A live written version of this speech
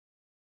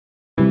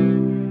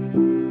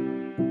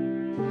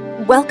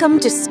Welcome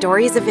to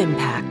Stories of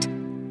Impact.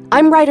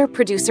 I'm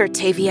writer-producer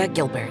Tavia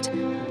Gilbert,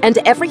 and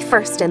every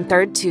first and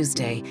third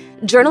Tuesday,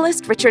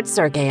 journalist Richard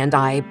Sergey and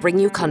I bring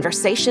you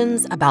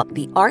conversations about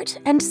the art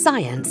and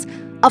science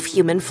of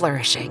human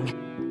flourishing.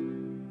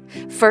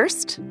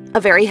 First, a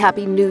very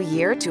happy new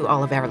year to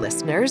all of our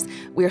listeners.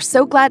 We're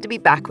so glad to be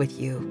back with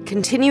you,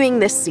 continuing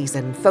this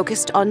season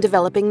focused on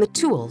developing the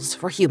tools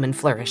for human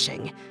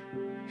flourishing.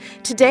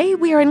 Today,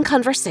 we are in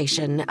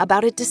conversation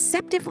about a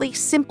deceptively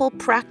simple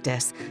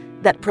practice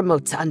that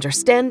promotes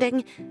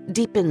understanding,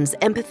 deepens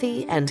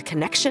empathy and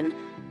connection,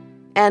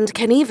 and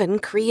can even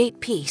create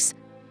peace.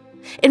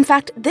 In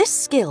fact, this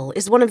skill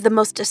is one of the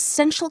most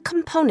essential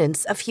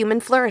components of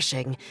human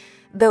flourishing,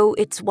 though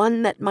it's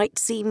one that might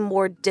seem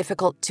more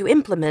difficult to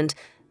implement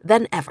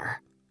than ever.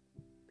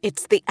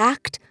 It's the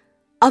act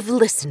of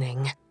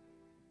listening.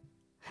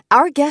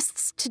 Our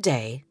guests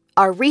today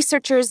are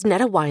researchers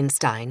Netta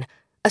Weinstein,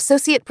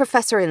 Associate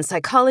Professor in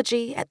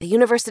Psychology at the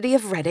University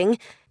of Reading,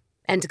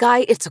 and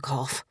Guy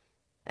Itzikov,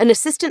 an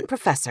Assistant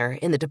Professor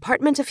in the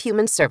Department of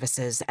Human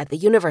Services at the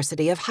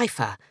University of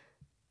Haifa.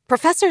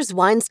 Professors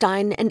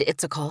Weinstein and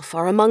Itzikov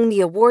are among the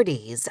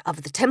awardees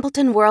of the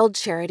Templeton World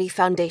Charity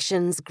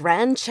Foundation's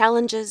Grand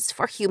Challenges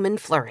for Human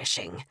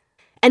Flourishing,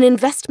 an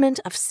investment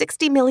of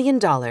 $60 million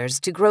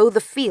to grow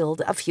the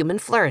field of human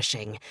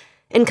flourishing,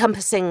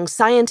 encompassing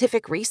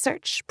scientific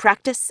research,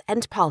 practice,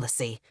 and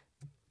policy.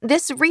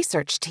 This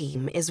research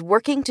team is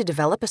working to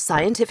develop a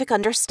scientific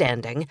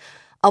understanding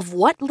of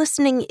what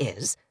listening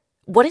is,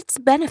 what its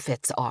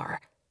benefits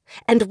are,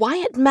 and why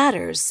it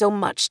matters so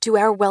much to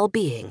our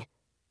well-being.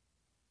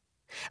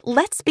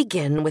 Let's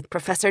begin with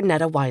Professor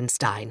Netta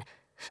Weinstein,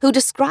 who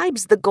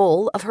describes the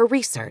goal of her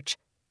research: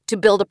 to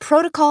build a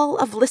protocol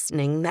of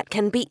listening that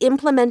can be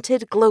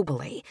implemented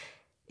globally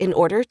in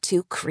order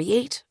to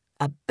create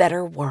a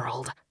better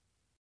world.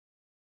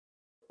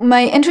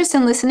 My interest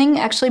in listening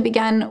actually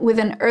began with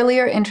an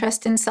earlier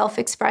interest in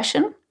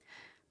self-expression.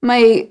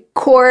 My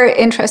core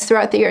interests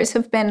throughout the years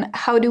have been,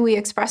 how do we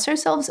express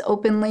ourselves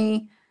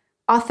openly,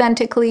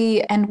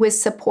 authentically, and with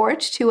support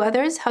to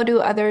others? How do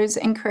others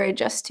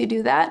encourage us to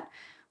do that?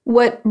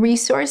 What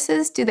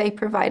resources do they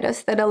provide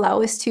us that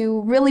allow us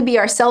to really be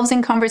ourselves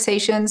in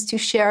conversations, to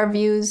share our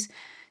views,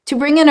 to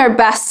bring in our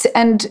best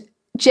and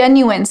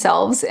genuine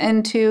selves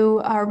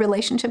into our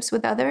relationships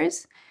with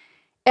others?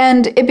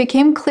 And it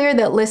became clear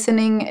that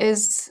listening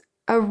is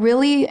a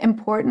really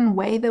important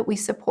way that we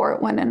support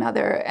one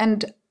another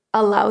and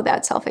allow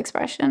that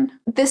self-expression.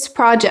 This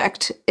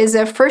project is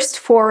a first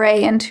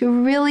foray into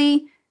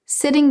really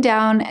sitting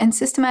down and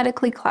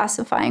systematically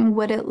classifying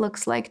what it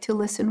looks like to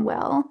listen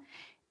well.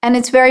 And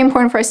it's very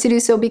important for us to do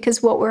so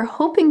because what we're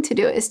hoping to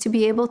do is to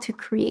be able to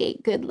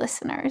create good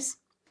listeners.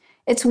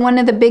 It's one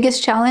of the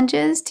biggest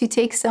challenges to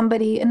take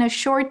somebody in a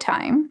short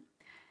time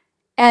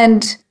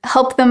and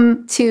help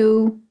them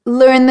to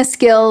learn the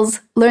skills,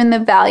 learn the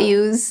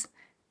values,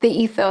 the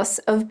ethos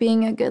of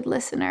being a good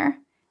listener,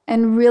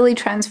 and really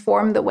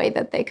transform the way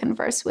that they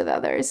converse with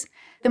others.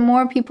 The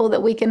more people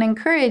that we can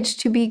encourage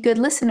to be good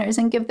listeners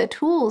and give the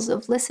tools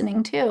of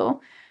listening to,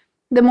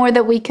 the more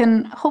that we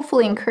can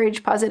hopefully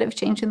encourage positive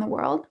change in the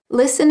world.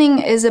 Listening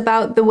is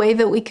about the way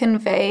that we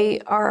convey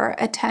our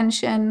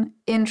attention,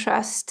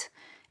 interest,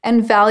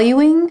 and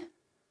valuing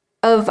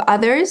of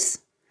others.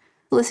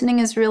 Listening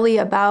is really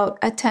about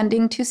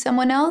attending to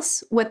someone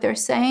else, what they're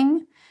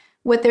saying,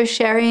 what they're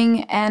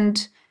sharing,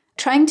 and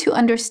trying to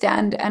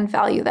understand and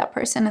value that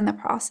person in the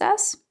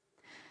process.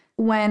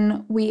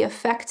 When we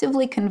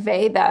effectively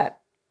convey that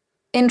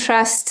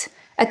interest,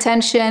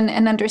 attention,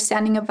 and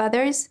understanding of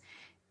others,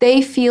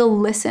 they feel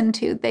listened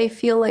to. They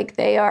feel like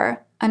they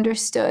are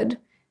understood.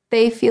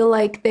 They feel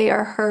like they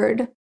are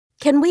heard.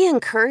 Can we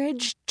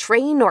encourage,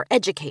 train, or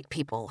educate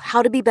people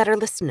how to be better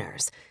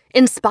listeners,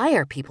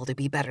 inspire people to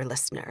be better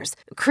listeners,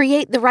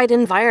 create the right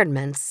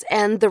environments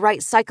and the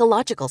right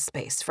psychological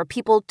space for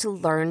people to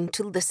learn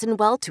to listen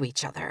well to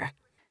each other?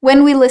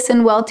 When we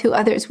listen well to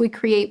others, we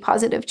create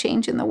positive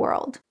change in the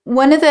world.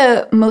 One of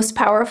the most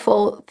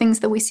powerful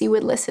things that we see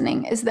with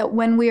listening is that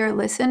when we are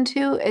listened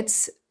to,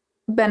 it's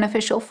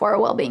beneficial for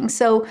our well-being.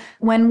 So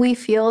when we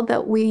feel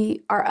that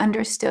we are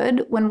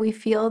understood, when we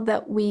feel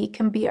that we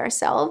can be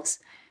ourselves,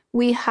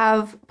 we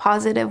have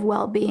positive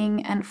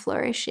well-being and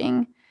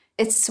flourishing.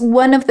 It's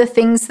one of the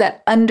things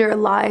that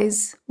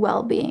underlies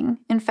well-being.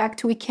 In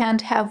fact, we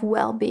can't have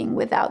well-being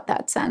without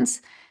that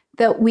sense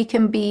that we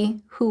can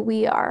be who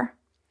we are.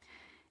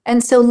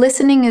 And so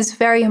listening is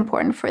very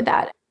important for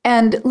that.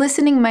 And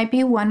listening might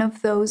be one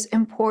of those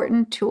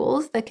important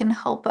tools that can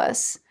help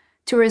us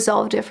to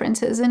resolve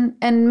differences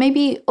and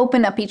maybe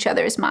open up each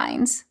other's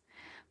minds.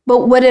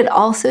 But what it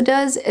also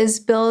does is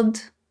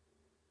build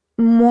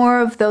more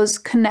of those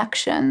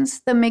connections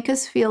that make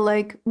us feel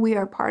like we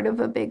are part of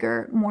a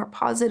bigger, more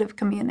positive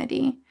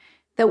community,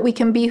 that we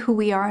can be who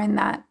we are in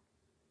that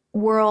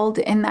world,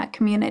 in that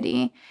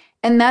community.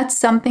 And that's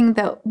something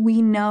that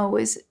we know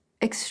is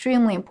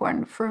extremely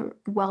important for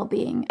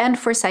well-being and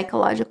for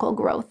psychological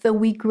growth, that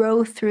we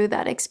grow through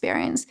that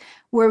experience.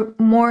 We're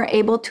more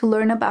able to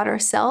learn about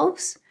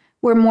ourselves.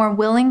 We're more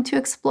willing to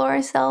explore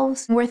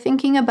ourselves. We're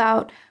thinking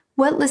about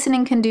what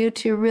listening can do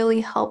to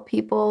really help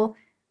people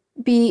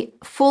be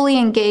fully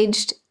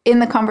engaged in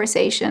the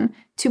conversation,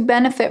 to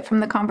benefit from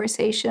the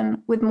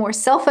conversation with more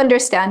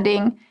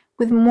self-understanding,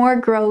 with more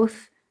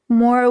growth,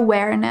 more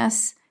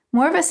awareness,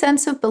 more of a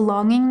sense of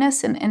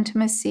belongingness and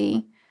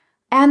intimacy,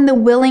 and the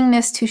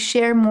willingness to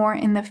share more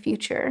in the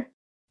future.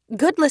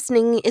 Good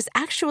listening is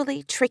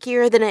actually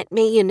trickier than it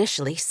may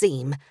initially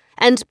seem,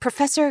 and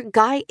Professor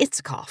Guy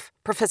Itzkoff,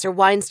 Professor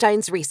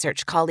Weinstein's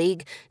research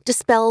colleague,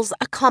 dispels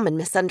a common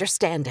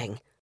misunderstanding.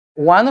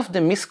 One of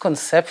the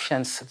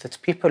misconceptions that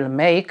people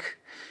make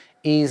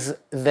is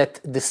that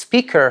the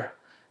speaker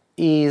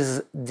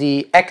is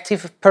the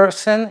active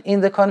person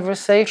in the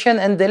conversation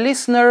and the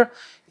listener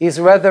is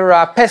rather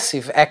a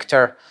passive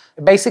actor.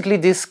 Basically,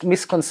 this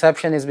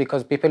misconception is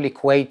because people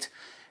equate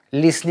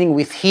listening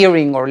with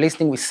hearing or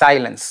listening with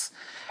silence.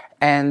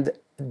 And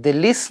the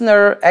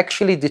listener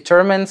actually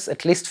determines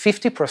at least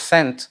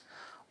 50%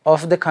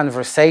 of the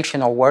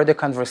conversation or where the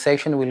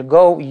conversation will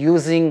go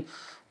using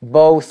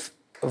both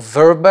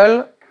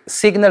verbal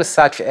signals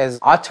such as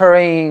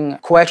uttering,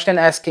 question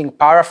asking,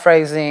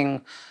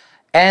 paraphrasing,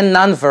 and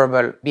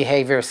nonverbal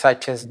behavior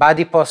such as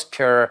body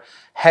posture,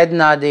 head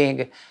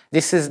nodding.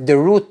 This is the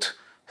route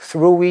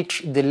through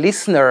which the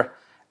listener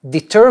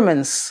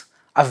determines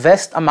a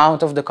vast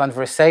amount of the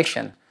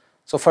conversation.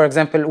 So for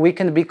example, we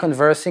can be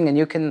conversing and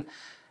you can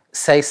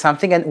say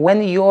something, and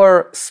when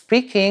you're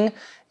speaking,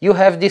 you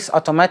have these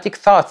automatic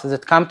thoughts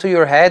that come to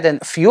your head,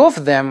 and a few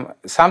of them,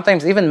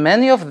 sometimes even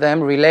many of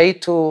them,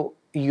 relate to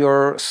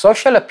your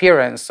social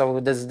appearance.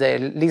 So does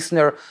the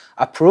listener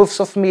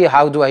approves of me?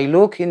 How do I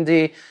look in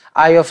the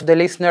eye of the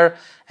listener?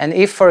 And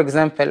if, for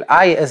example,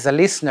 I as a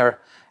listener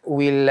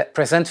will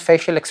present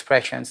facial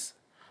expressions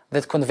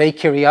that convey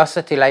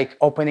curiosity, like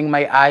opening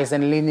my eyes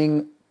and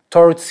leaning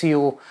towards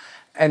you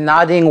and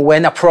nodding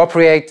when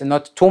appropriate,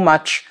 not too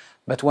much,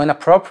 but when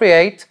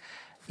appropriate,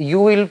 you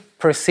will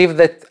perceive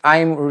that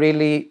I'm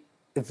really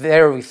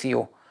there with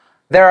you.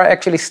 There are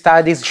actually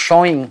studies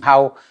showing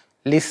how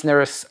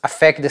listeners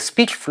affect the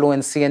speech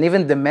fluency and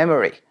even the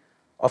memory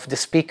of the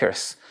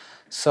speakers.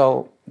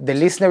 So the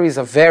listener is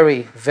a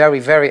very, very,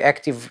 very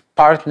active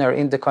partner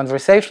in the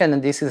conversation,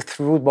 and this is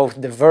through both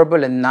the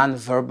verbal and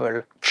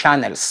non-verbal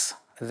channels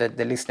that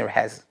the listener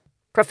has.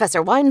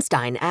 Professor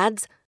Weinstein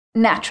adds,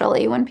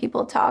 naturally, when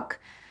people talk,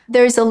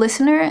 there's a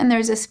listener and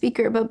there's a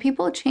speaker, but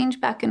people change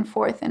back and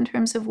forth in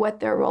terms of what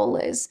their role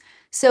is.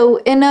 So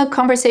in a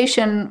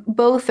conversation,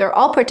 both or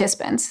all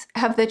participants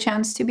have the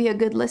chance to be a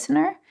good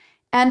listener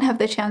and have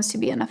the chance to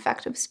be an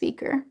effective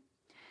speaker.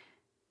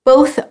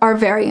 Both are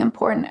very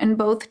important and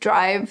both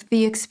drive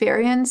the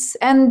experience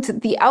and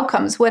the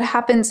outcomes, what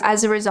happens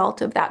as a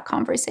result of that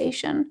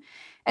conversation.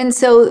 And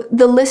so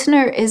the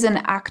listener is an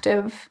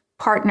active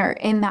partner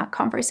in that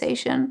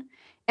conversation.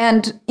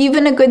 And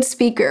even a good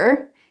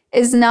speaker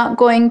is not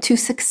going to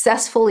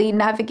successfully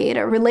navigate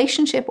a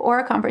relationship or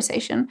a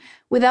conversation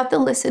without the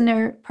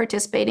listener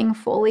participating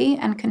fully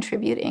and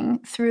contributing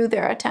through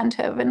their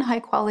attentive and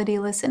high-quality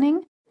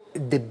listening.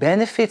 The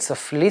benefits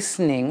of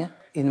listening,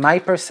 in my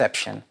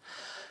perception,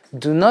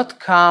 do not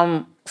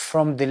come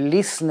from the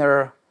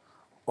listener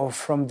or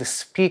from the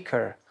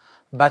speaker,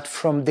 but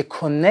from the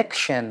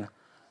connection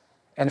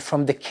and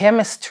from the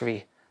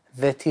chemistry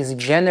that is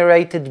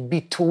generated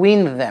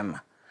between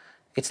them.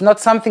 It's not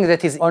something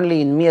that is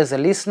only in me as a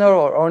listener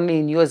or only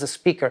in you as a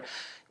speaker.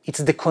 It's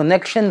the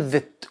connection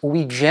that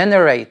we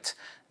generate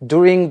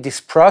during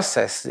this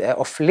process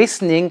of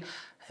listening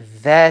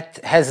that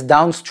has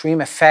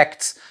downstream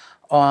effects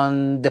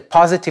on the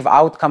positive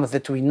outcomes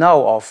that we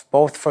know of,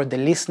 both for the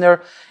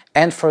listener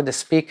and for the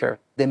speaker.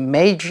 The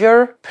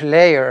major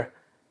player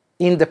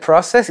in the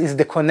process is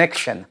the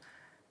connection,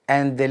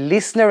 and the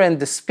listener and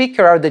the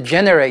speaker are the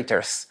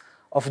generators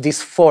of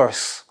this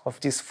force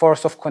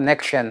of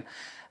connection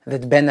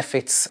that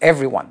benefits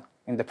everyone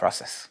in the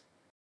process.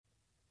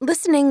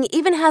 Listening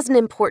even has an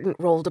important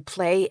role to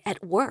play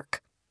at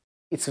work.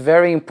 It's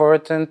very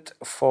important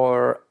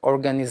for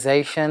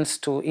organizations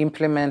to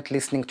implement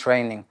listening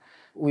training.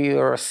 We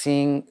are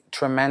seeing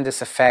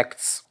tremendous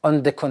effects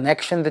on the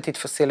connection that it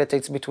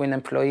facilitates between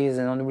employees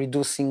and on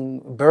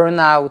reducing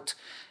burnout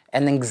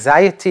and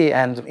anxiety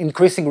and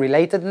increasing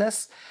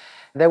relatedness.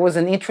 There was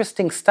an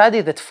interesting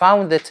study that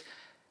found that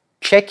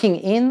checking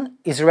in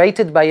is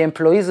rated by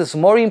employees as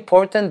more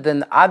important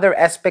than other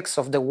aspects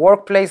of the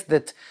workplace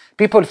that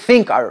people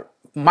think are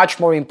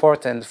much more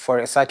important,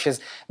 for such as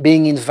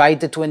being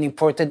invited to an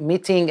important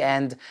meeting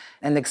and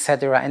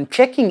etc. And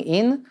checking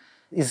in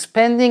is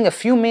spending a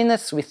few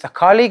minutes with a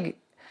colleague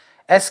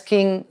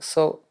asking,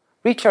 so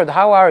Richard,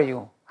 how are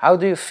you? How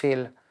do you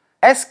feel?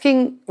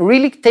 Asking,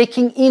 really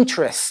taking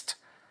interest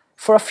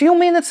for a few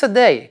minutes a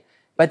day.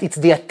 But it's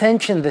the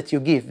attention that you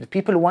give. The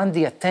people want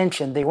the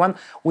attention. They want,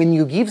 when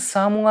you give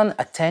someone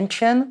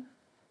attention,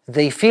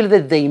 they feel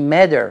that they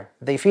matter.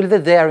 They feel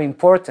that they are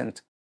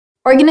important.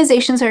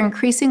 Organizations are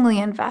increasingly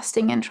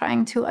investing in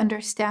trying to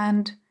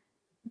understand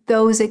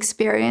those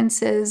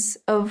experiences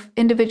of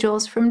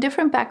individuals from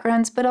different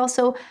backgrounds, but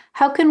also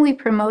how can we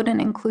promote an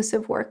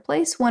inclusive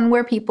workplace, one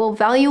where people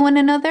value one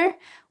another,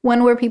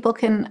 one where people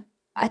can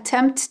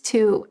attempt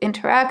to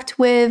interact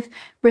with,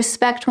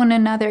 respect one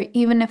another,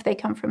 even if they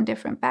come from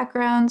different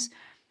backgrounds.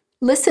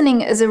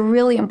 Listening is a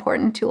really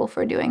important tool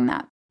for doing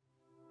that.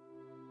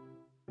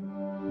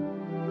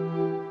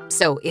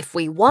 So if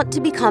we want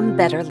to become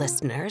better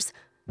listeners,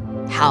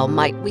 how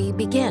might we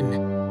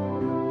begin?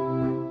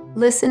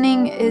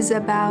 Listening is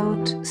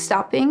about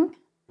stopping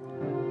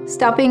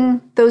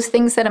those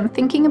things that I'm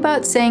thinking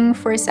about, saying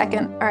for a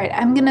second, all right,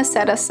 I'm going to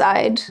set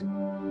aside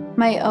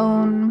my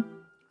own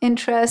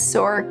interests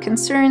or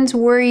concerns,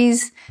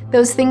 worries,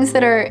 those things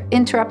that are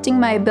interrupting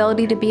my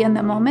ability to be in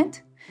the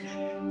moment.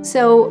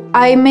 So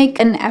I make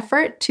an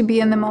effort to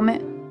be in the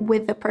moment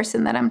with the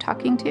person that I'm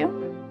talking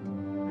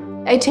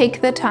to. I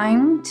take the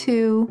time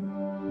to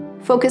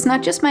focus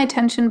not just my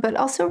attention, but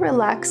also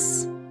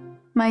relax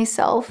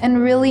myself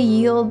and really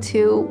yield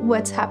to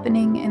what's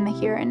happening in the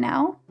here and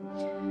now.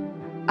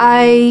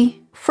 I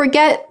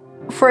forget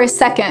for a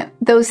second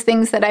those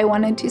things that I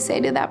wanted to say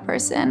to that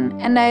person,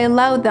 and I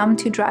allow them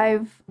to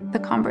drive the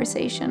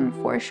conversation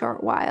for a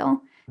short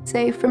while.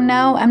 Say, from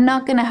now, I'm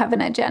not going to have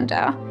an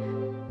agenda.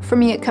 For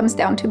me, it comes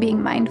down to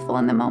being mindful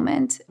in the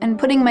moment and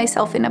putting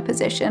myself in a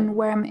position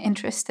where I'm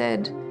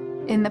interested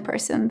in the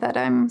person that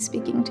I'm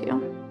speaking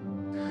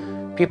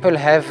to. People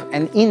have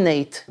an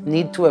innate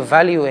need to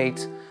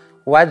evaluate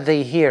what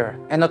they hear,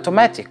 an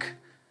automatic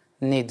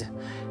need,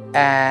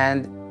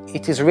 and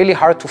it is really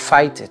hard to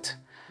fight it.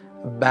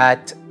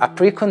 But a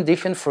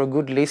precondition for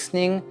good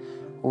listening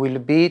will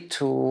be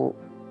to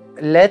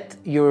let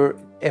your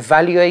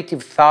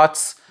evaluative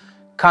thoughts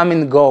come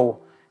and go.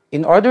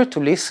 In order to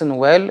listen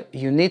well,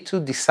 you need to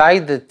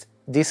decide that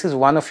this is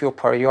one of your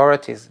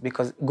priorities,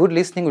 because good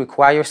listening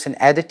requires an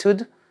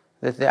attitude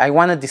that I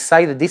want to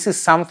decide that this is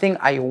something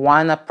I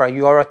want to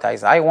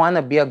prioritize. I want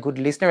to be a good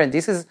listener, and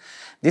this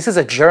is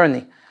a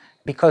journey,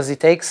 because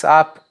it takes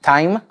up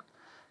time,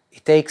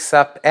 it takes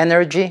up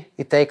energy,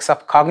 it takes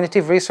up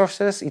cognitive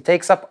resources, it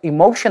takes up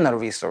emotional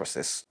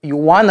resources. You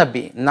want to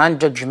be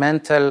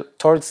non-judgmental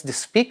towards the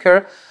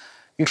speaker.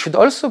 You should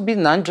also be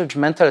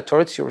non-judgmental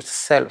towards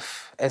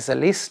yourself as a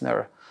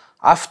listener.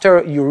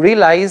 After you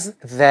realize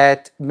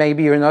that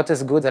maybe you're not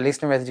as good a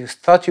listener as you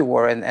thought you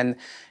were, and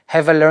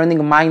have a learning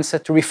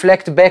mindset to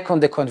reflect back on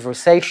the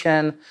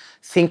conversation,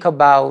 think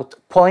about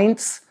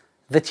points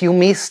that you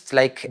missed,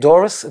 like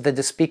doors that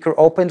the speaker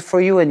opened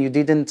for you and you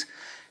didn't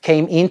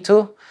came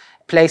into,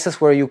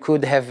 places where you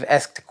could have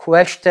asked a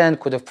question,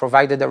 could have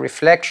provided a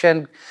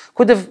reflection,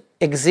 could have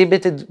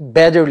exhibited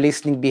better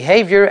listening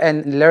behavior,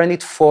 and learn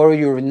it for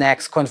your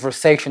next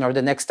conversation or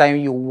the next time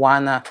you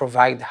wanna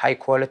provide high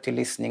quality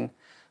listening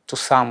to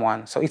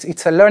someone. So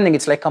it's a learning,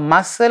 it's like a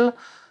muscle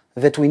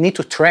that we need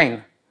to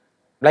train,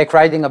 like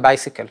riding a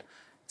bicycle.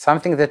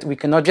 Something that we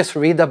cannot just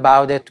read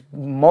about it,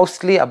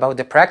 mostly about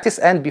the practice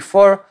and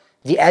before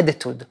the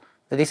attitude,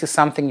 that this is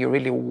something you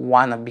really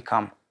wanna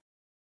become.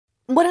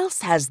 What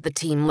else has the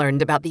team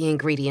learned about the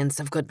ingredients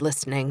of good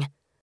listening?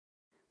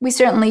 We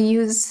certainly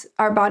use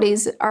our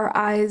bodies, our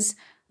eyes,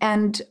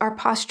 and our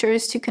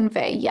postures to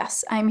convey,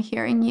 yes, I'm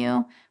hearing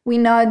you. We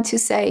nod to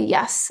say,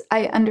 yes,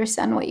 I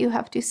understand what you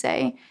have to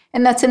say.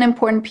 And that's an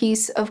important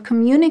piece of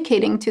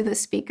communicating to the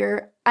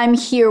speaker, I'm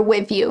here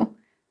with you.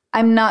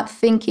 I'm not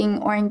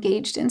thinking or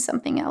engaged in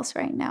something else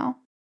right now.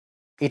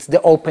 It's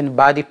the open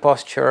body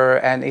posture,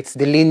 and it's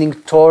the leaning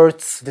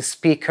towards the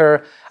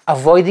speaker,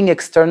 avoiding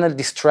external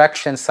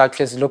distractions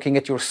such as looking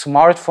at your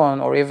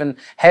smartphone or even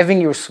having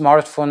your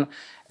smartphone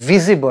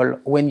visible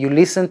when you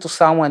listen to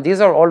someone.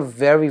 These are all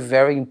very,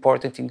 very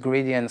important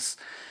ingredients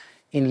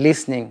in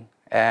listening.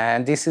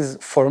 And this is,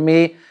 for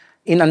me,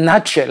 in a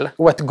nutshell,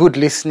 what good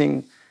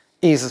listening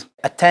is.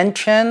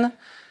 Attention,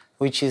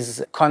 which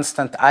is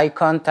constant eye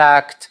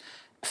contact,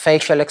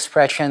 facial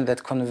expression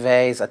that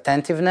conveys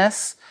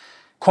attentiveness,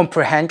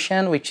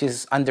 comprehension, which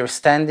is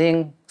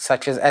understanding,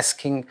 such as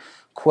asking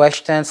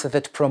questions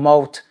that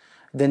promote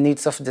the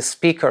needs of the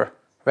speaker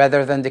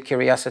rather than the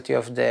curiosity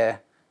of the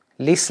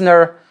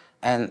listener,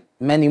 and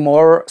many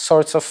more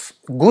sorts of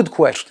good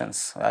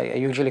questions. I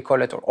usually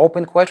call it or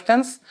open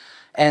questions,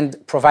 and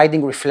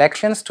providing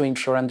reflections to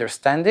ensure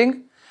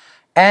understanding,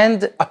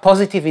 and a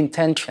positive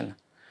intention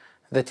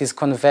that is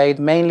conveyed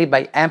mainly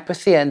by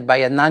empathy and by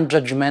a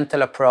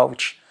non-judgmental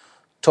approach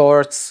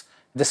towards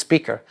the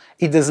speaker.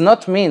 It does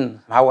not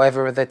mean,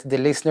 however, that the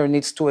listener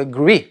needs to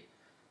agree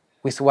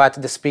with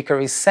what the speaker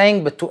is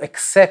saying, but to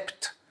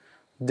accept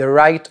the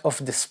right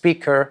of the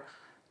speaker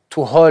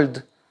to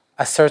hold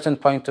a certain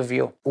point of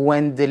view.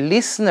 When the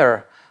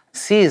listener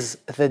sees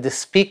that the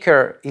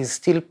speaker is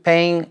still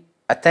paying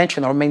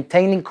attention or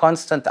maintaining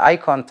constant eye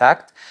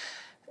contact,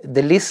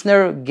 the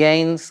listener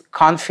gains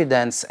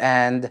confidence,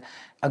 and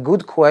a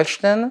good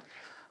question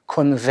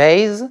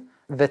conveys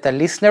that a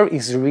listener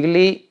is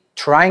really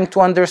trying to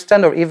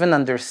understand or even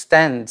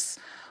understands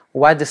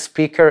what the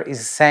speaker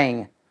is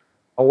saying.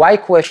 A why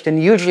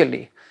question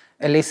usually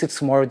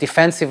elicits more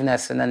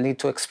defensiveness and a need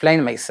to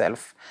explain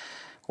myself.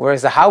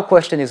 whereas the how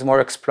question is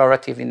more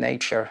explorative in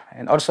nature.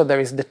 And also there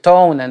is the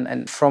tone,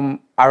 and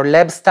from our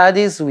lab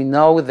studies, we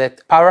know that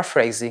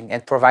paraphrasing and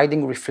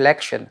providing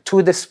reflection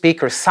to the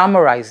speaker,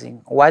 summarizing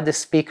what the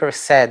speaker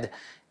said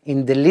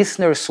in the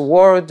listener's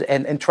word,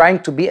 and trying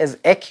to be as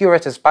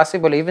accurate as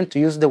possible, even to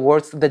use the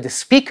words that the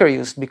speaker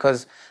used, because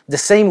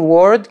the same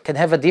word can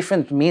have a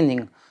different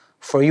meaning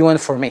for you and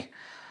for me.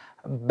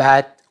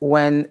 But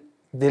when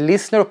the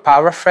listener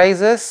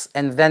paraphrases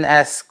and then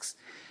asks,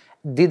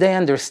 did I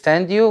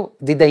understand you?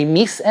 Did I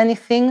miss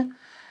anything?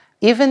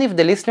 Even if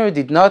the listener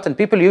did not, and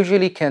people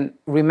usually can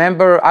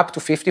remember up to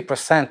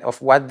 50%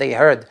 of what they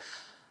heard,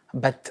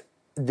 but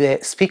the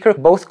speaker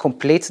both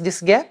completes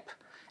this gap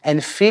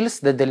and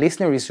feels that the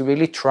listener is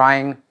really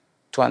trying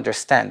to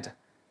understand.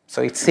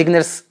 So it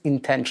signals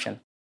intention.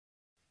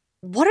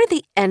 What are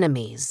the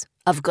enemies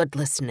of good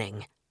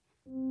listening?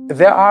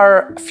 There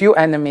are a few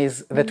enemies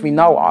that we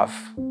know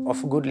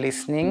of good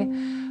listening.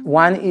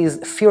 One is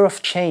fear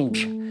of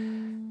change.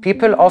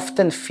 People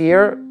often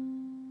fear,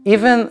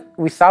 even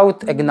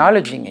without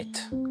acknowledging it,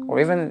 or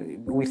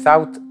even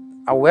without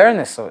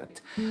awareness of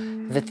it,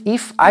 that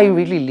if I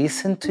really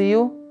listen to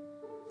you,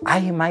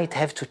 I might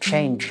have to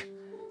change.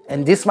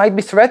 And this might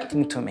be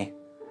threatening to me.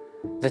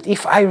 That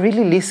if I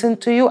really listen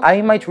to you,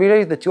 I might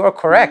realize that you are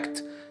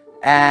correct.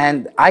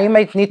 And I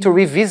might need to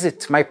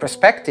revisit my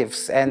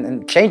perspectives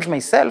and change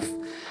myself.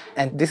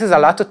 And this is a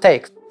lot to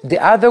take. The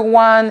other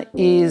one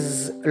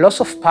is loss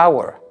of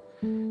power.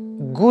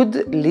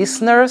 Good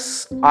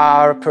listeners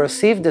are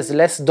perceived as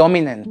less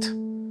dominant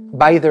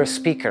by their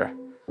speaker.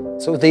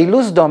 So they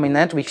lose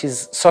dominant, which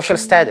is social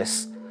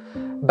status.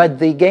 But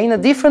they gain a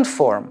different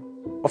form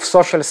of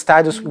social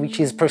status, which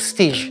is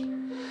prestige.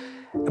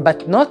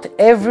 But not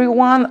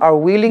everyone are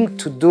willing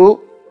to do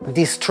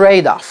this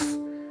trade-off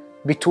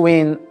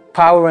between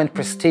power and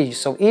prestige.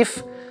 So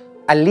if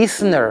a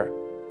listener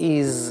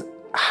is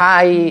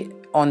high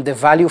on the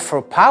value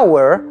for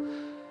power,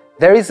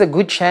 there is a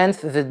good chance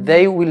that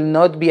they will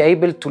not be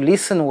able to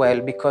listen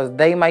well, because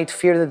they might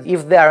fear that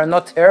if they are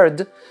not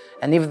heard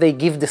and if they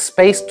give the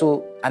space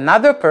to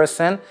another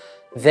person,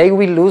 they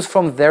will lose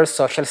from their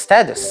social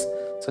status.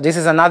 So this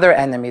is another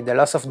enemy, the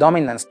loss of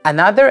dominance.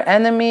 Another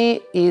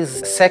enemy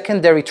is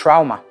secondary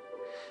trauma.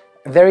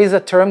 There is a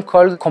term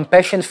called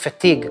compassion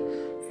fatigue.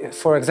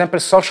 For example,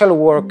 social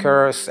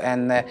workers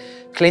and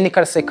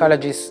clinical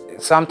psychologists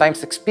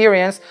sometimes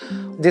experience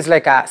this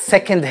like a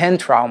second-hand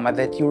trauma,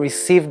 that you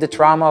receive the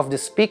trauma of the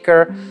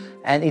speaker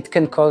and it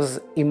can cause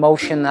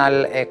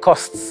emotional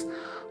costs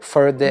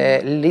for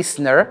the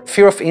listener.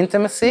 Fear of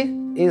intimacy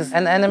is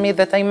an enemy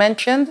that I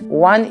mentioned.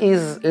 One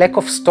is lack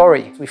of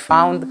story. We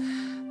found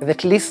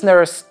that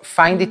listeners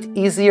find it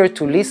easier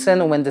to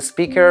listen when the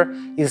speaker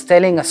is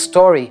telling a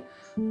story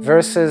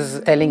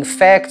versus telling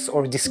facts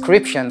or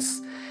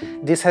descriptions.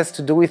 This has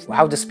to do with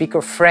how the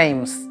speaker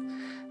frames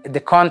the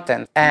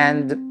content.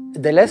 And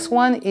the last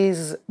one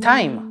is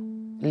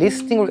time.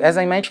 Listening, as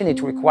I mentioned,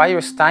 it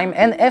requires time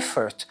and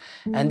effort.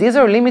 And these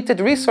are limited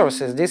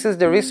resources. This is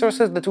the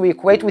resources that we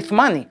equate with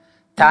money.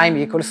 Time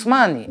equals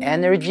money,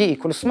 energy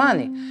equals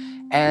money.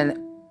 And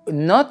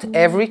not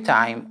every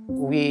time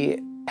we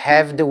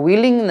have the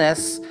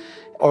willingness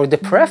or the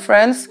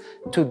preference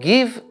to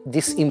give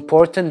this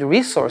important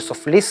resource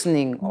of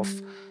listening,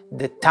 of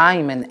the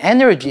time and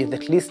energy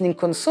that listening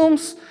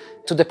consumes,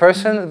 to the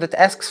person that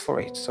asks for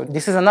it. So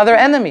this is another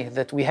enemy,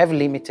 that we have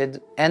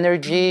limited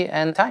energy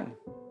and time.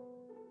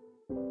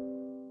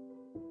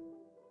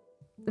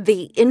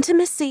 The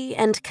intimacy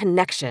and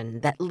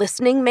connection that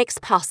listening makes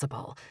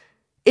possible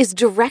is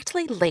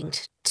directly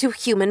linked to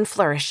human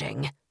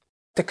flourishing.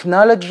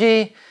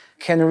 Technology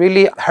can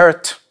really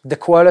hurt the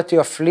quality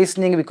of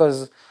listening,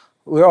 because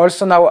we're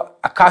also now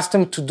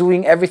accustomed to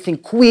doing everything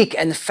quick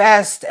and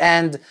fast,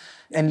 and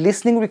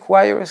listening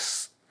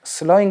requires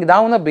slowing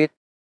down a bit.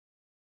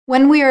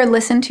 When we are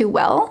listened to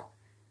well,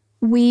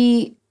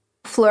 we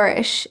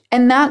flourish.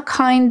 And that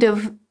kind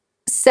of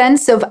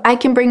sense of I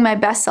can bring my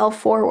best self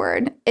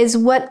forward is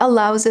what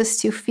allows us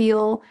to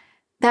feel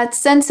that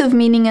sense of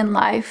meaning in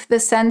life, the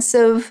sense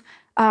of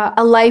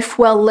a life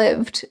well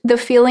lived, the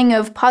feeling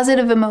of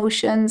positive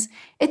emotions.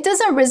 It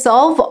doesn't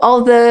resolve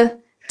all the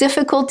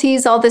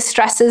difficulties, all the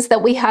stresses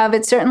that we have.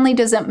 It certainly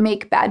doesn't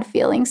make bad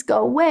feelings go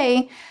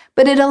away,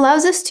 but it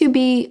allows us to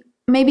be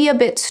maybe a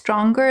bit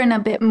stronger and a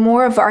bit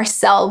more of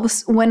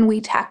ourselves when we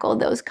tackle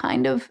those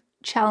kind of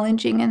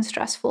challenging and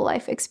stressful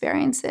life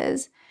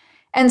experiences.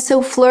 And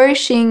so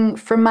flourishing,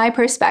 from my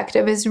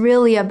perspective, is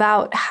really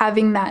about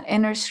having that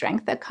inner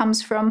strength that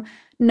comes from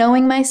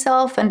knowing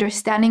myself,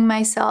 understanding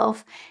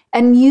myself,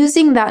 and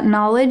using that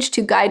knowledge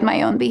to guide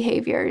my own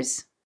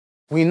behaviors.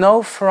 We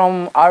know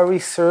from our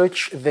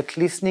research that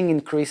listening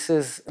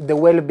increases the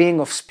well-being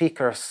of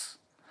speakers.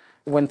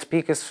 When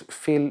speakers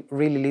feel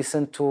really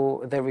listened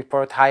to, they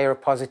report higher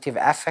positive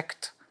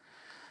affect.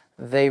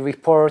 They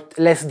report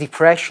less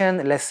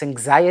depression, less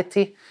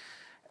anxiety.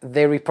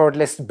 They report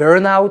less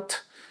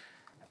burnout.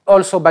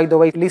 Also, by the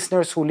way,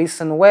 listeners who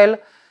listen well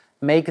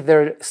make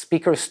their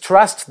speakers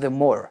trust them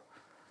more.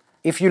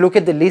 If you look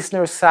at the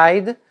listener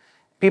side,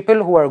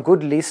 people who are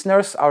good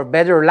listeners are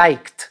better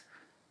liked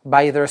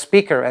by their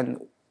speaker. And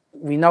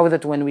we know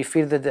that when we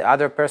feel that the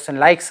other person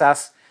likes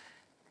us,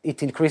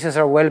 it increases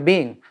our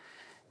well-being.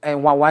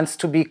 And one wants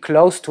to be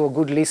close to a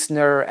good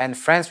listener and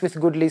friends with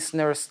good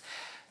listeners.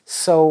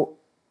 So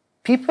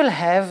people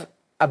have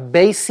a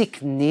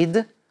basic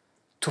need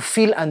to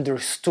feel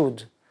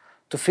understood,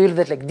 to feel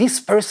that like this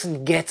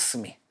person gets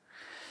me.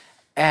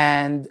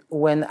 And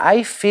when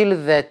I feel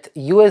that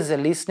you as a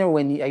listener,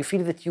 when I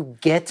feel that you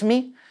get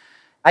me,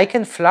 I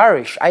can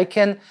flourish, I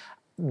can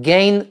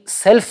gain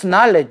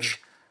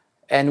self-knowledge.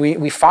 And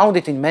we found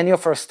it in many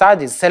of our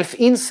studies,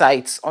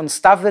 self-insights on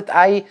stuff that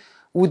I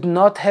would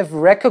not have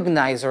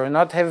recognized or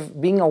not have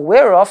been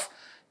aware of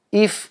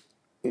if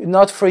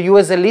not for you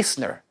as a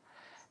listener.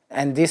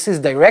 And this is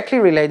directly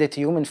related to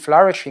human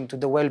flourishing, to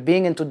the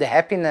well-being and to the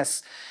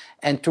happiness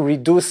and to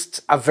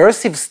reduced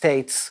aversive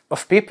states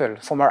of people.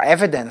 From our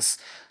evidence,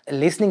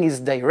 listening is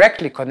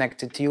directly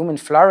connected to human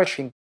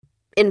flourishing.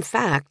 In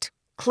fact,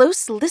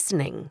 close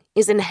listening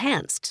is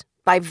enhanced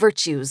by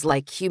virtues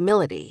like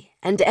humility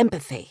and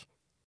empathy.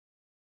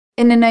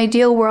 In an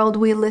ideal world,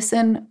 we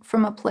listen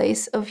from a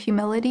place of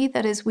humility.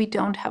 That is, we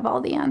don't have all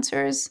the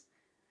answers.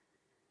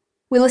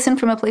 We listen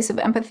from a place of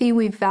empathy.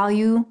 We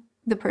value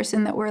the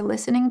person that we're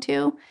listening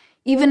to.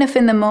 Even if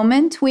in the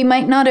moment we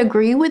might not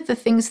agree with the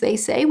things they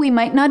say, we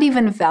might not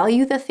even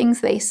value the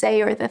things they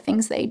say or the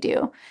things they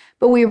do,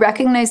 but we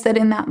recognize that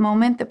in that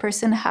moment the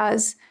person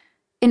has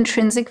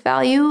intrinsic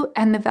value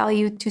and the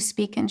value to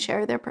speak and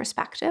share their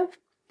perspective.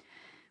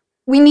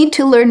 We need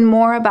to learn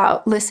more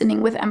about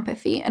listening with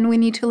empathy, and we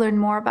need to learn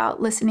more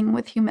about listening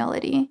with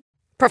humility.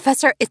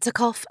 Professor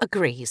Itzikov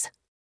agrees.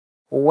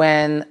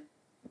 When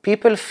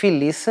people feel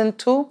listened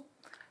to,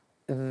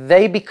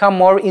 they become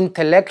more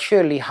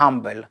intellectually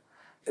humble.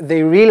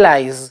 They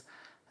realize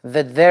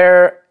that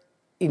their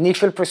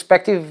initial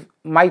perspective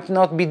might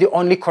not be the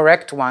only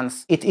correct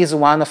ones. It is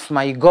one of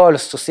my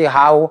goals to see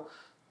how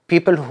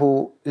people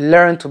who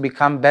learn to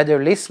become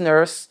better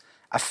listeners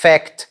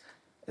affect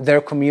their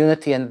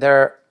community and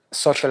their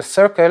social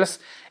circles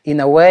in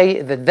a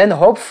way that then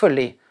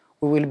hopefully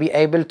we will be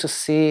able to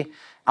see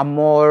a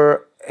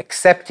more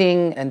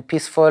accepting and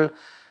peaceful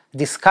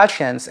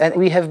discussions. And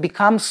we have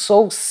become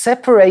so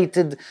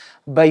separated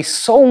by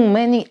so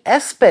many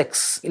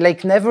aspects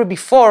like never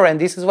before.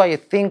 And this is why I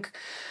think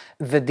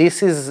that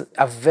this is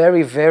a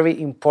very, very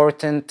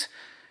important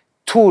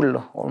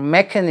tool or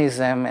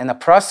mechanism and a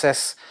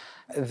process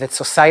that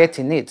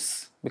society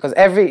needs. Because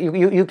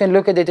you can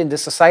look at it in the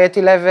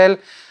society level,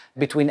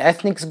 between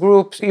ethnic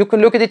groups, you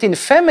can look at it in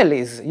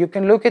families, you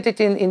can look at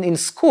it in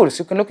schools,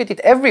 you can look at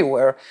it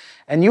everywhere,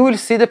 and you will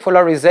see the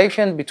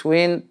polarization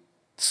between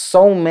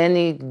so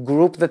many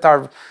groups that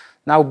are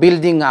now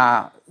building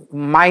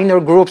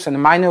minor groups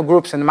and minor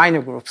groups and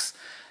minor groups.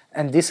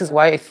 And this is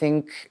why I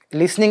think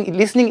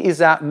listening is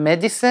a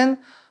medicine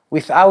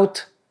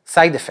without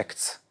side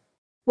effects.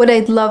 What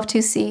I'd love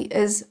to see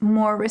is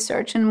more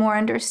research and more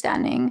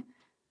understanding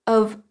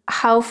of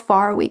how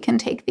far we can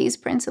take these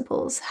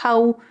principles,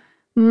 how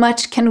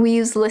much can we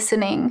use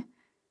listening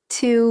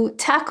to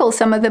tackle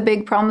some of the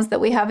big problems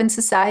that we have in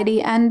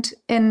society and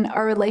in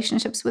our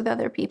relationships with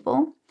other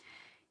people.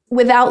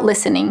 Without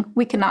listening,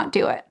 we cannot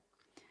do it.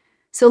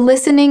 So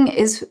listening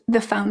is the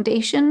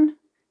foundation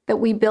that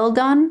we build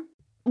on.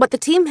 What the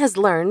team has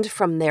learned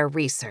from their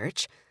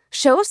research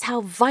shows how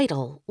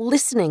vital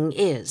listening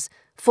is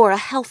for a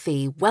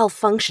healthy,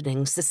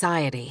 well-functioning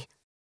society.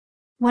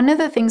 One of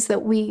the things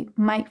that we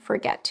might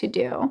forget to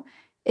do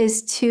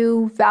is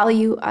to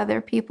value other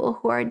people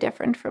who are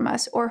different from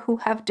us or who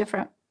have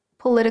different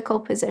political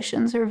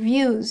positions or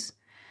views.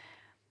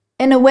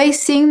 In a way,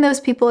 seeing those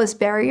people as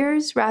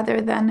barriers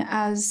rather than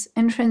as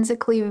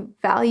intrinsically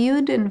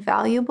valued and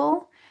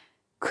valuable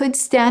could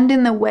stand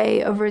in the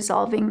way of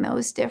resolving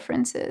those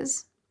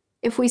differences.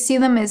 If we see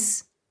them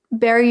as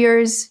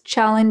barriers,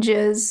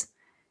 challenges,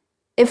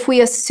 if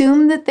we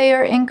assume that they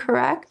are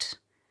incorrect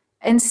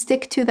and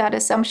stick to that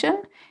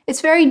assumption, it's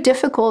very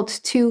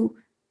difficult to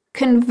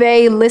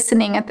convey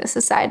listening at the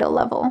societal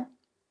level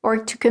or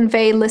to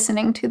convey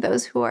listening to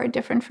those who are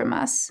different from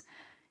us.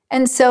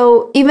 And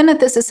so even at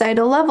the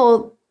societal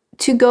level,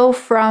 to go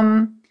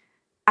from,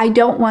 I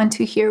don't want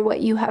to hear what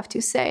you have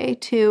to say,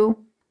 to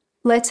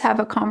let's have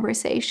a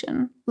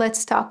conversation.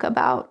 Let's talk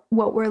about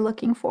what we're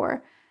looking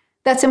for.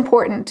 That's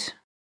important.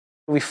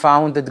 We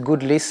found that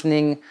good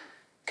listening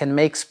can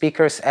make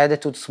speakers'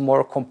 attitudes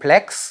more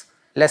complex,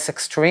 less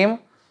extreme,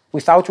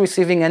 without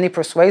receiving any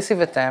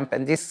persuasive attempt.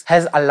 And this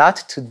has a lot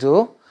to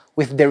do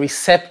with the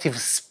receptive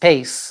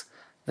space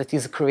that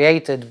is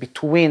created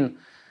between,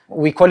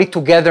 we call it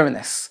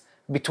togetherness,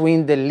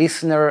 between the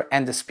listener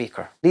and the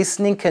speaker.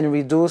 Listening can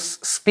reduce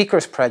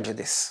speaker's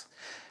prejudice.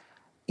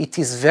 It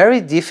is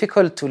very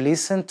difficult to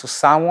listen to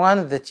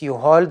someone that you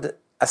hold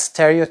a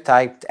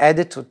stereotyped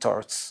attitude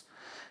towards.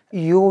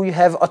 You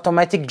have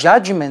automatic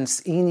judgments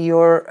in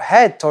your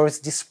head towards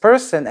this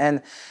person,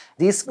 and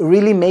this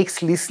really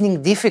makes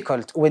listening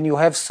difficult when you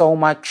have so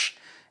much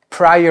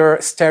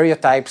prior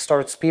stereotypes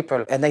towards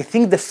people. And I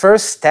think the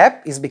first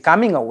step is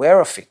becoming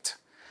aware of it.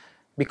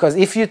 Because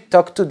if you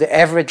talk to the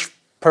average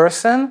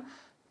person,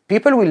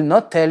 people will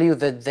not tell you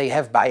that they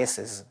have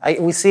biases.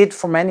 We see it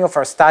for many of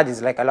our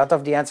studies, like a lot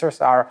of the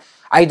answers are,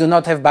 I do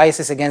not have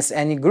biases against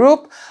any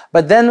group,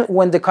 but then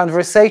when the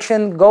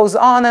conversation goes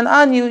on and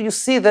on, you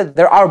see that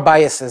there are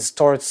biases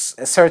towards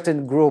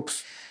certain groups.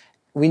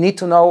 We need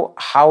to know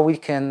how we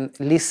can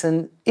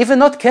listen, even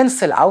not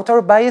cancel out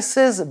our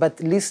biases, but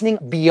listening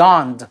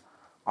beyond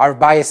our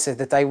biases,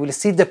 that I will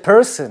see the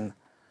person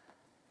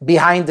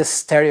behind the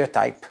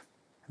stereotype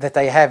that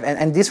I have.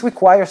 And this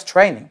requires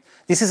training.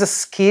 This is a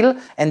skill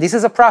and this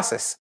is a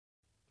process.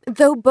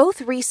 Though both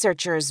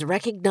researchers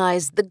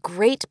recognize the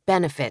great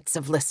benefits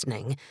of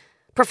listening,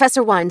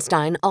 Professor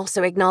Weinstein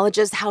also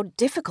acknowledges how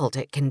difficult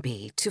it can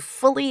be to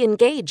fully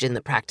engage in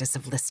the practice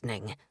of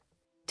listening.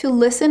 To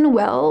listen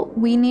well,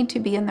 we need to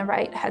be in the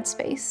right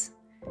headspace.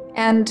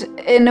 And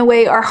in a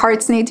way, our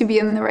hearts need to be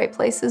in the right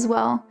place as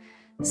well.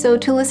 So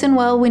to listen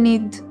well, we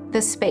need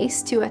the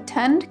space to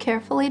attend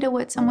carefully to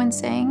what someone's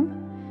saying.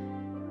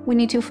 We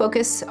need to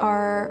focus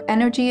our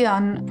energy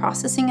on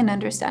processing and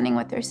understanding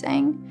what they're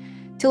saying.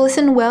 To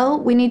listen well,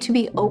 we need to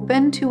be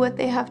open to what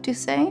they have to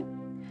say.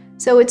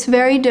 So it's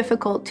very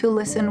difficult to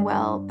listen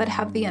well, but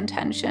have the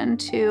intention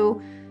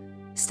to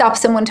stop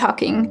someone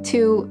talking,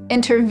 to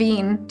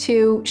intervene,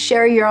 to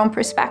share your own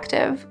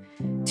perspective,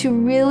 to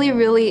really,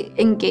 really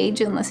engage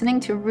in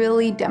listening, to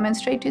really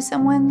demonstrate to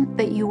someone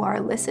that you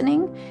are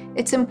listening.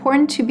 It's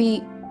important to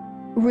be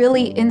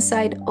really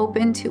inside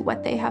open to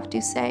what they have to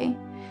say.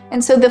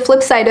 And so the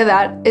flip side of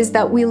that is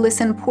that we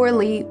listen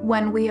poorly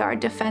when we are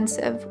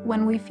defensive,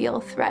 when we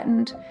feel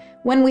threatened,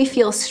 when we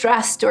feel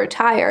stressed or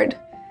tired.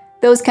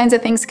 Those kinds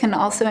of things can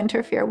also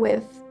interfere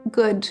with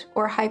good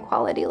or high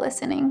quality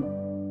listening.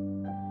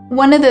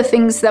 One of the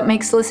things that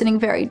makes listening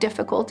very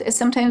difficult is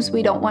sometimes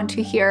we don't want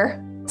to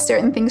hear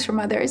certain things from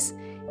others.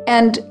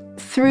 And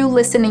through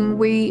listening,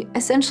 we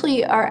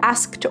essentially are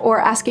asked or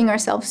asking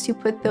ourselves to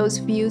put those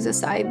views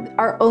aside,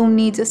 our own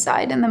needs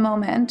aside in the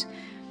moment,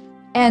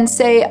 and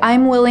say,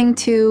 I'm willing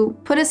to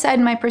put aside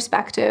my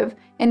perspective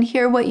and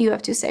hear what you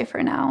have to say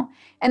for now.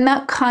 And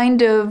that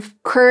kind of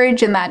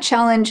courage and that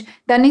challenge,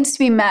 that needs to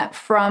be met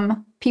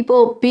from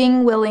people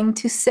being willing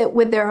to sit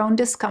with their own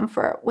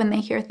discomfort when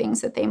they hear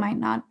things that they might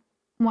not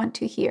want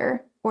to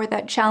hear or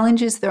that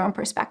challenges their own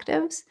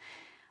perspectives,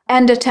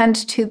 and attend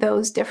to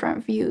those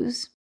different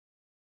views.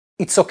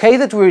 It's okay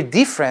that we're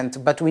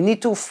different, but we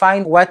need to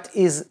find what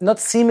is not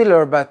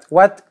similar, but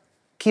what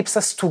keeps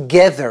us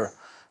together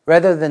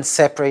rather than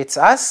separates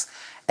us.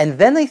 And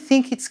then I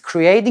think it's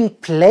creating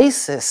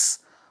places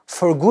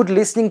for good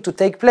listening to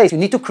take place. You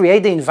need to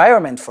create the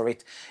environment for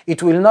it.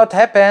 It will not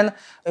happen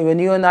when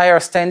you and I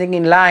are standing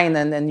in line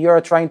and you're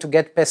trying to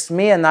get past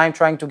me and I'm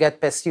trying to get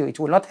past you. It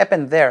will not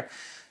happen there.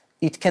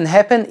 It can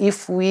happen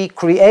if we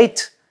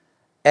create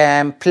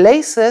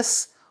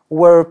places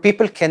where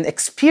people can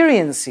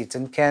experience it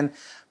and can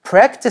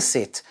practice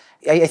it.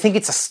 I think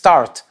it's a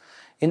start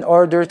in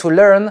order to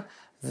learn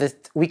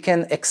that we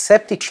can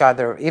accept each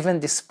other, even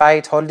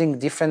despite holding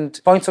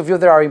different points of view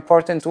that are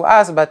important to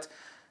us. But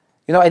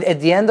at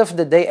the end of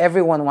the day,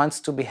 everyone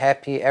wants to be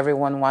happy.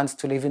 Everyone wants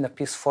to live in a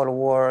peaceful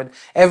world.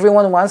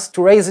 Everyone wants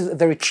to raise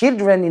their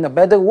children in a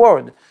better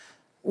world.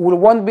 We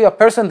won't be a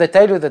person that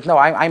tell you that, no,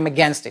 I'm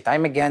against it.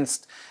 I'm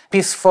against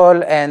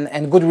peaceful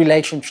and good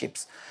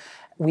relationships.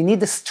 We need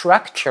the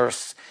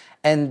structures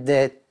and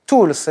the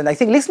tools. And I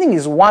think listening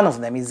is one of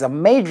them, is a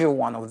major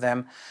one of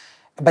them.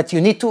 But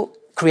you need to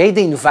create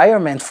the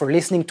environment for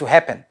listening to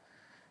happen.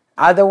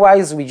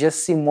 Otherwise, we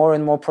just see more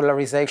and more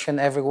polarization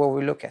everywhere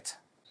we look at.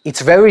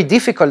 It's very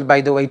difficult,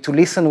 by the way, to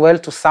listen well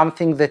to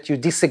something that you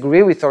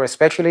disagree with or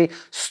especially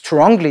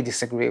strongly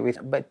disagree with.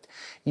 But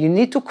you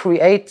need to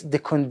create the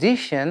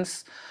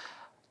conditions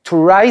to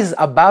rise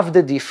above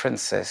the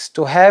differences,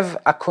 to have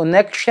a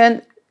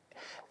connection.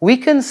 We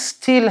can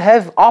still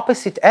have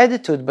opposite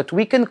attitude, but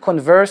we can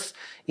converse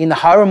in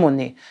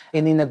harmony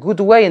and in a good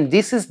way. And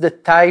this is the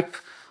type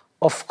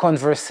of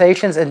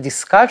conversations and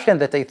discussion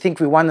that I think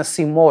we want to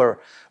see more,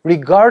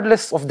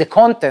 regardless of the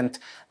content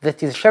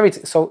that is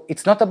shared. So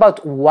it's not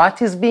about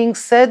what is being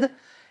said,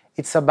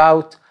 it's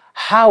about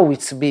how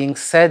it's being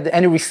said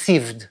and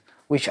received,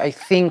 which I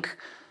think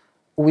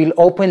will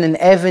open an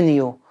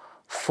avenue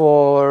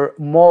for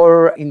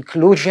more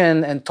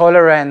inclusion and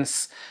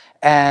tolerance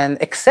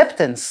and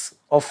acceptance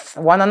of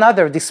one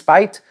another,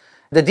 despite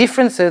the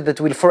differences that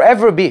will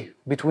forever be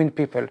between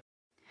people.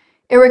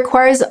 It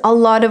requires a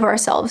lot of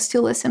ourselves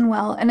to listen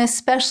well, and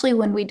especially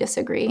when we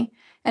disagree,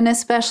 and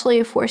especially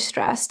if we're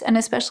stressed, and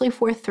especially if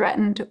we're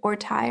threatened or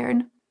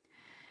tired.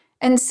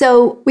 And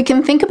so we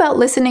can think about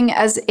listening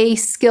as a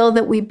skill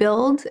that we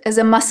build, as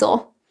a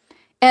muscle.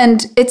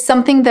 And it's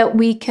something that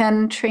we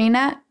can train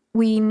at,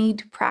 we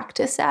need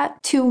practice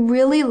at. To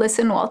really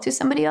listen well to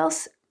somebody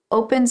else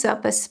opens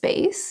up a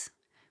space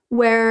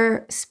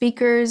where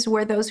speakers,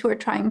 where those who are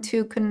trying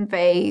to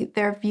convey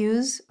their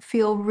views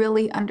feel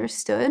really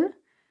understood,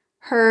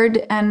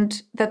 heard,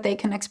 and that they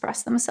can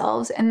express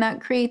themselves. And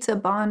that creates a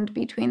bond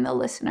between the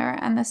listener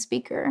and the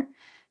speaker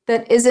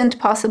that isn't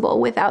possible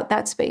without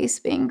that space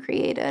being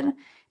created.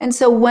 And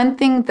so one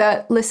thing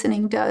that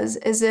listening does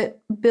is it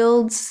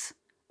builds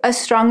a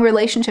strong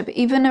relationship,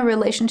 even a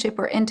relationship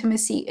or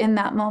intimacy in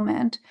that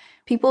moment.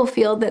 People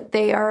feel that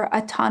they are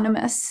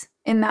autonomous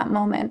in that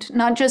moment,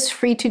 not just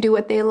free to do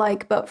what they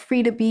like, but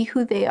free to be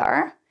who they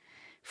are,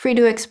 free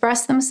to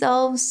express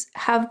themselves,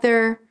 have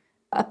their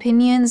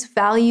opinions,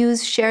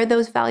 values, share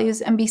those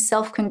values, and be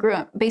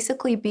self-congruent.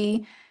 Basically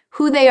be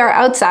who they are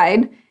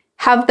outside,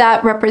 have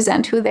that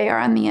represent who they are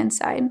on the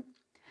inside.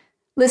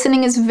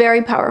 Listening is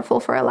very powerful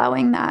for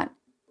allowing that.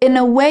 In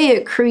a way,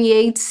 it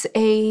creates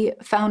a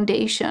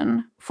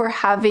foundation for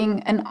having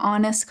an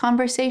honest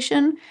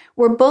conversation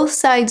where both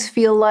sides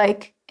feel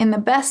like, in the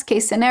best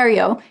case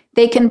scenario,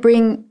 they can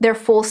bring their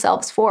full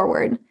selves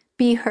forward,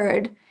 be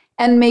heard,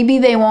 and maybe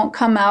they won't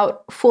come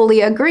out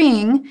fully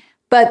agreeing,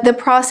 but the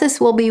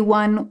process will be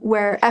one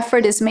where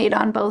effort is made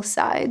on both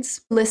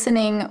sides.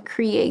 Listening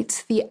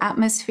creates the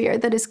atmosphere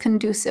that is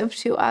conducive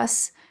to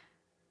us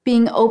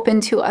being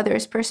open to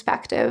others'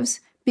 perspectives,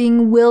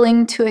 being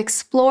willing to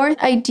explore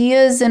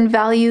ideas and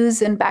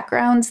values and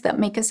backgrounds that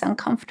make us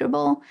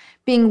uncomfortable,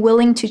 being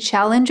willing to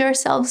challenge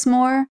ourselves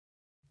more.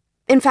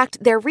 In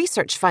fact, their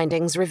research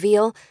findings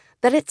reveal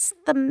that it's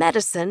the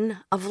medicine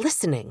of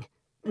listening,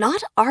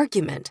 not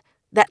argument,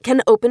 that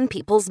can open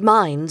people's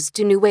minds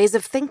to new ways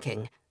of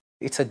thinking.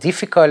 It's a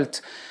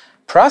difficult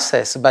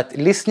process, but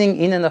listening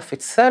in and of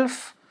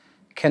itself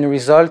can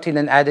result in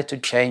an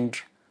attitude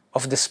change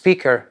of the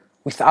speaker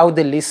without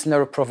the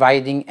listener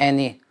providing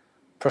any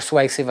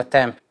persuasive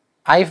attempt.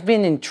 I've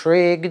been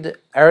intrigued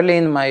early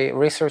in my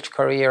research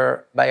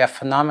career by a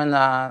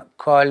phenomena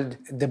called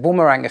the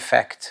boomerang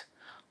effect,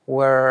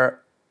 where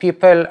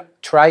people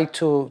try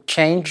to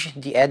change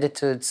the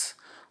attitudes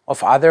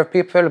of other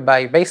people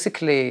by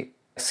basically,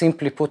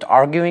 simply put,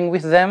 arguing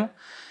with them,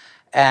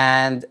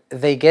 and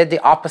they get the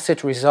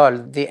opposite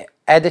result. The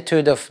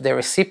attitude of the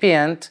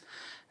recipient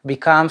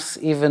becomes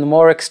even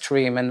more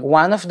extreme. And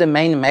one of the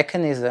main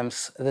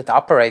mechanisms that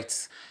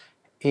operates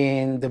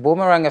in the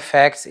boomerang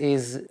effect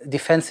is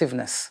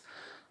defensiveness.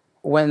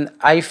 When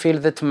I feel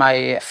that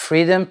my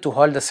freedom to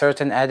hold a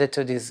certain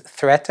attitude is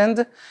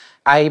threatened,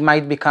 I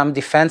might become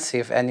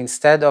defensive. And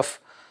instead of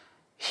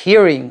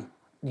hearing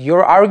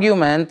your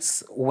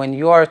arguments when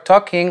you are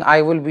talking,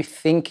 I will be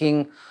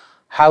thinking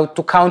how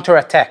to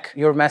counterattack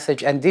your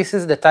message. And this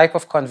is the type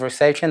of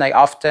conversation I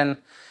often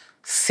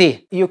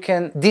see. You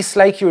can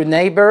dislike your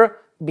neighbor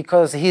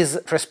because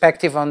his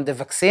perspective on the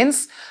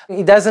vaccines.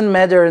 It doesn't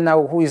matter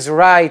now who is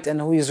right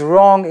and who is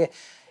wrong.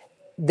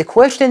 The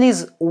question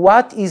is,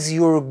 what is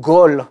your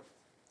goal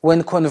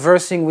when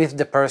conversing with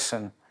the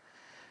person?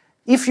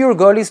 If your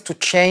goal is to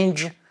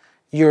change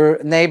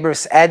your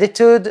neighbor's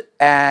attitude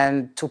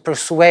and to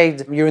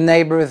persuade your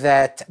neighbor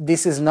that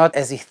this is not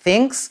as he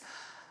thinks,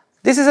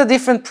 this is a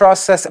different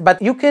process,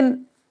 but you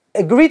can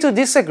agree to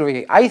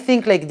disagree. I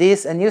think like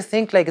this and you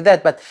think like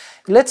that, but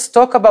let's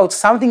talk about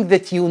something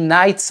that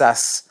unites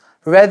us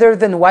rather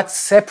than what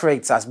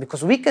separates us,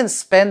 because we can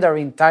spend our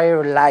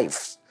entire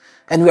life,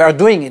 and we are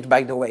doing it,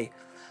 by the way,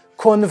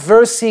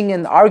 conversing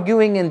and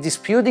arguing and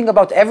disputing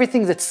about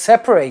everything that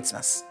separates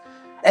us,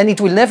 and it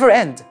will never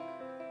end.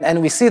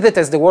 And we see that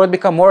as the world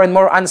becomes more and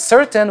more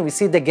uncertain, we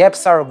see the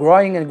gaps are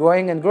growing and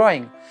growing and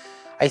growing.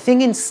 I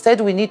think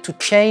instead we need to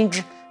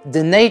change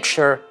the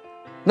nature,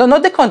 no,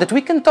 not the content.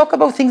 We can talk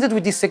about things that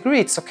we disagree,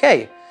 it's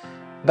okay,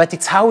 but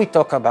it's how we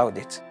talk about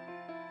it.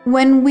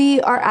 When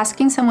we are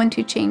asking someone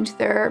to change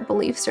their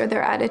beliefs or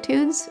their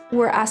attitudes,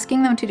 we're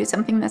asking them to do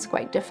something that's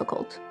quite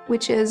difficult,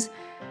 which is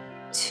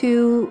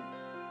to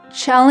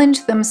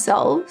challenge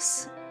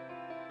themselves,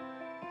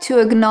 to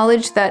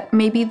acknowledge that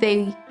maybe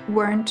they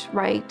weren't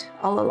right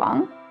all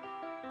along.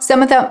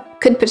 Some of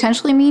that could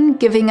potentially mean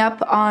giving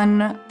up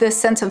on the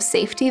sense of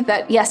safety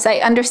that, yes, I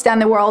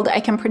understand the world, I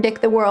can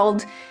predict the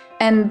world,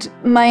 and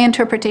my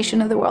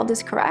interpretation of the world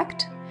is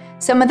correct.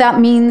 Some of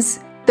that means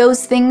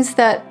those things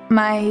that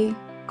my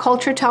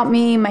culture taught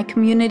me, my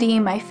community,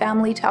 my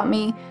family taught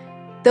me,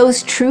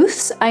 those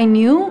truths I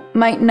knew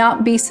might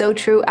not be so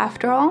true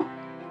after all.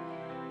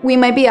 We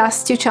might be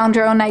asked to challenge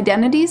our own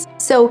identities.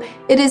 So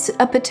it is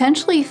a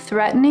potentially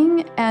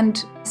threatening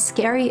and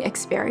scary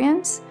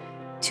experience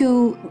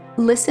to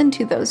listen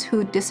to those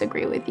who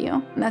disagree with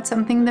you. And that's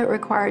something that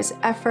requires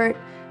effort,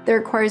 that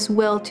requires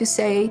will to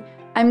say,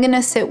 I'm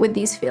gonna sit with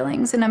these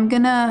feelings and I'm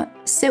gonna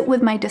sit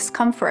with my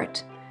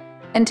discomfort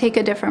and take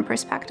a different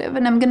perspective.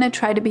 And I'm gonna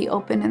try to be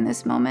open in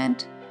this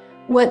moment.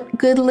 What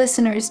good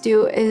listeners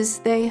do is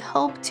they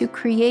help to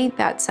create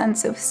that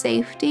sense of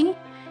safety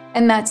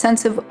and that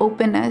sense of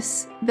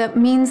openness. That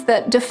means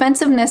that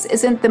defensiveness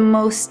isn't the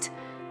most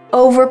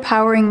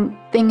overpowering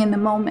thing in the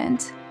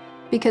moment,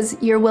 because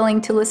you're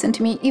willing to listen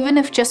to me, even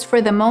if just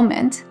for the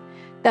moment.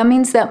 That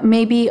means that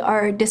maybe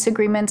our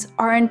disagreements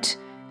aren't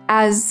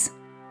as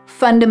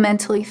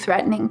fundamentally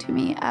threatening to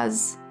me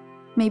as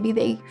maybe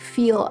they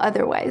feel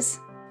otherwise.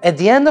 At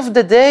the end of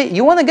the day,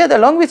 you want to get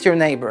along with your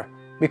neighbor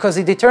because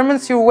it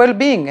determines your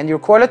well-being and your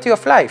quality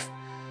of life.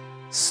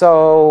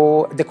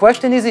 So the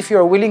question is if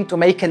you're willing to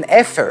make an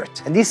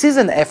effort, and this is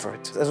an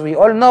effort, as we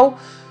all know,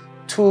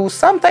 to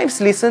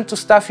sometimes listen to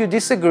stuff you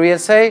disagree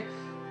and say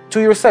to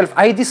yourself,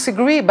 I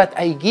disagree, but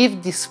I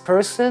give this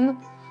person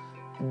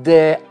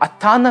the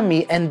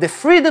autonomy and the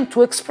freedom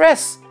to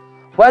express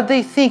what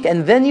they think.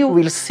 And then you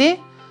will see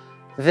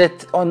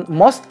that on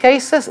most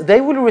cases,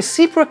 they will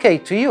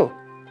reciprocate to you.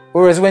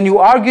 Whereas when you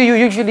argue, you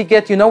usually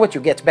get, you know what,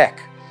 you get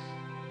back.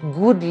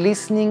 Good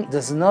listening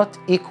does not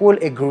equal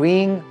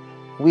agreeing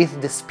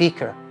with the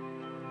speaker.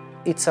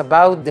 It's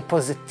about the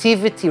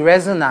positivity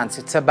resonance.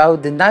 It's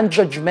about the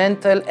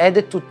non-judgmental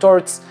attitude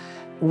towards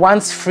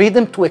one's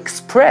freedom to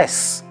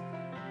express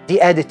the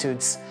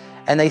attitudes.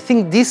 And I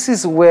think this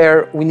is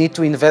where we need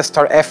to invest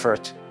our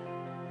effort.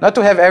 Not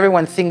to have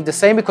everyone think the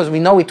same, because we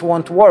know it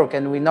won't work,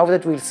 and we know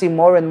that we'll see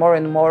more and more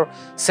and more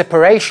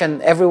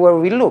separation everywhere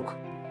we look.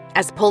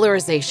 As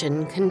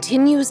polarization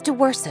continues to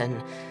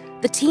worsen,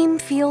 the team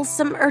feels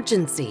some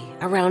urgency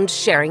around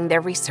sharing their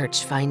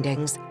research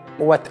findings.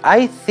 What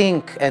I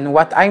think and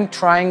what I'm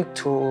trying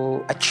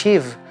to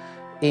achieve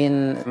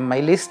in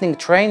my listening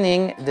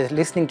training, the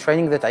listening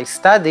training that I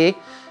study,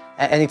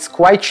 and it's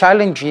quite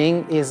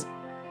challenging, is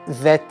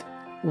that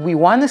we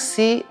want to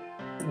see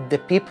the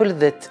people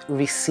that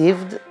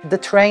received the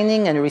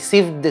training and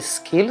received the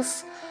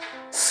skills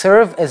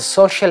serve as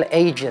social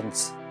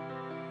agents.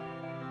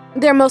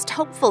 Their most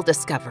hopeful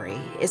discovery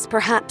is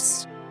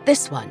perhaps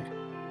this one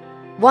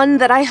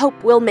that I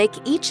hope will make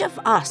each of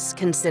us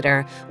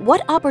consider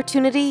what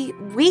opportunity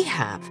we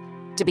have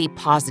to be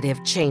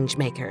positive change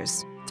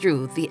makers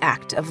through the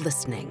act of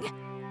listening.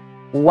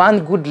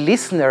 One good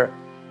listener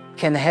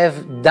can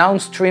have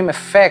downstream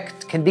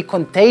effect, can be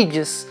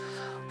contagious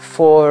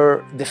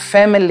for the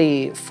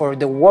family, for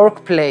the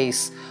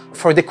workplace,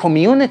 for the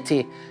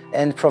community,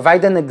 and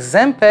provide an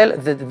example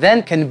that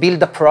then can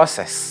build a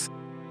process.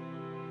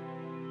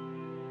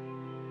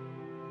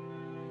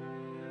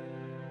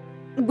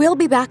 We'll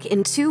be back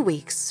in 2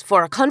 weeks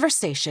for a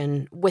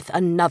conversation with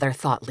another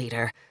thought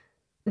leader,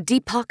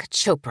 Deepak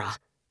Chopra.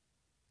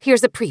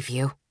 Here's a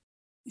preview.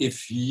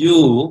 If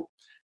you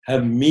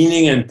have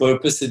meaning and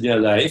purpose in your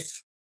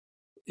life,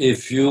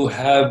 if you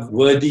have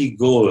worthy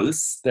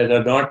goals that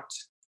are not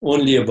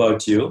only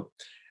about you,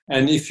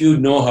 and if you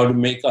know how to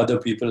make other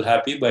people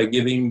happy by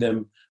giving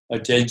them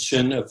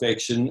attention,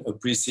 affection,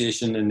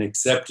 appreciation, and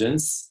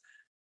acceptance,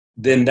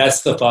 then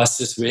that's the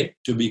fastest way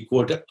to be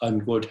quote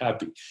unquote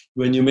happy.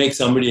 When you make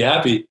somebody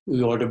happy,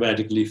 you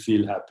automatically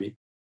feel happy.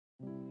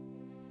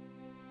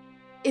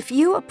 If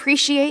you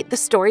appreciate the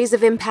Stories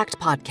of Impact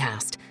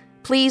podcast,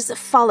 please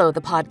follow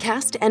the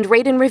podcast and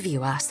rate and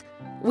review us.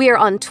 We are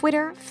on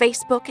Twitter,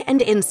 Facebook,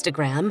 and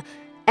Instagram,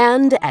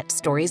 and at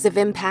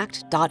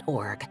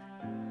storiesofimpact.org.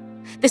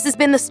 This has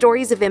been the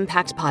Stories of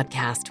Impact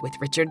podcast with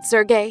Richard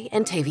Sergey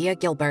and Tavia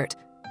Gilbert.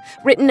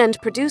 Written and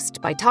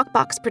produced by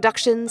Talkbox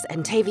Productions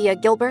and Tavia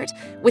Gilbert,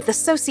 with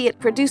associate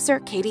producer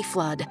Katie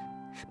Flood.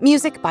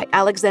 Music by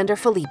Alexander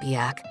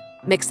Filipiak.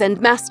 Mix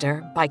and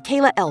master by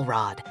Kayla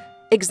Elrod.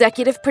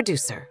 Executive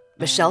producer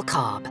Michelle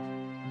Cobb.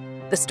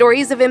 The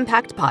Stories of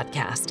Impact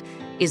podcast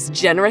is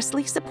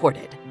generously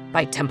supported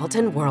by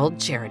Templeton World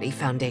Charity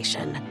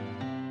Foundation.